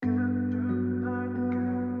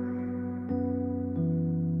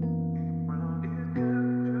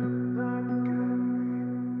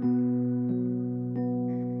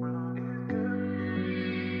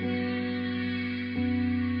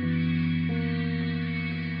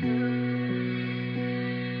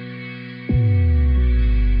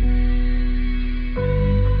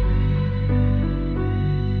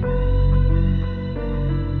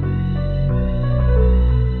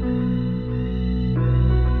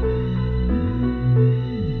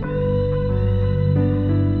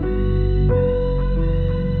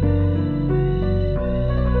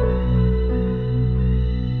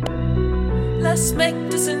Let's make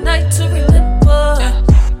this a night to remember.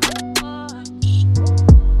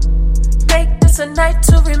 Make this a night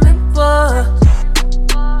to remember.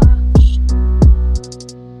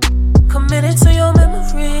 Committed to your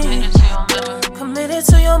memory. Committed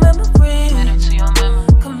to your memory.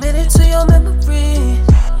 Committed to your memory.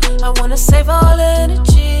 I wanna save all the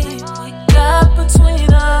energy we got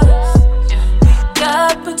between us. We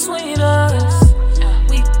got between us.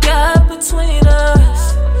 We got between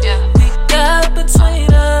us. We got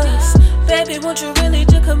between us. Baby, won't you really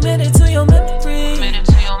just commit it to your memory?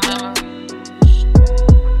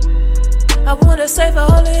 I wanna save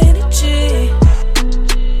all the energy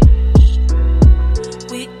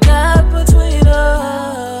we got between us.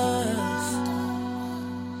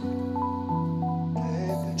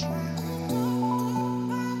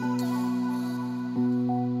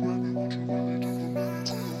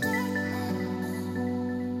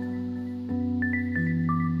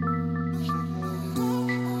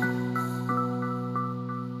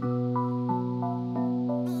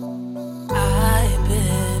 I've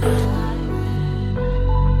been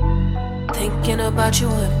thinking about you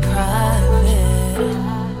in private.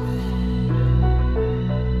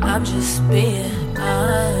 I'm just being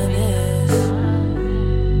honest.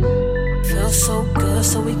 Feels so good,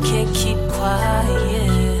 so we can't keep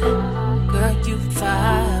quiet. Girl, you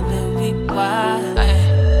vibing, we wild.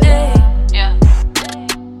 Hey.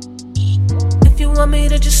 If you want me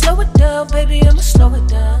to just slow it down, baby, I'ma slow it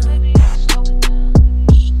down.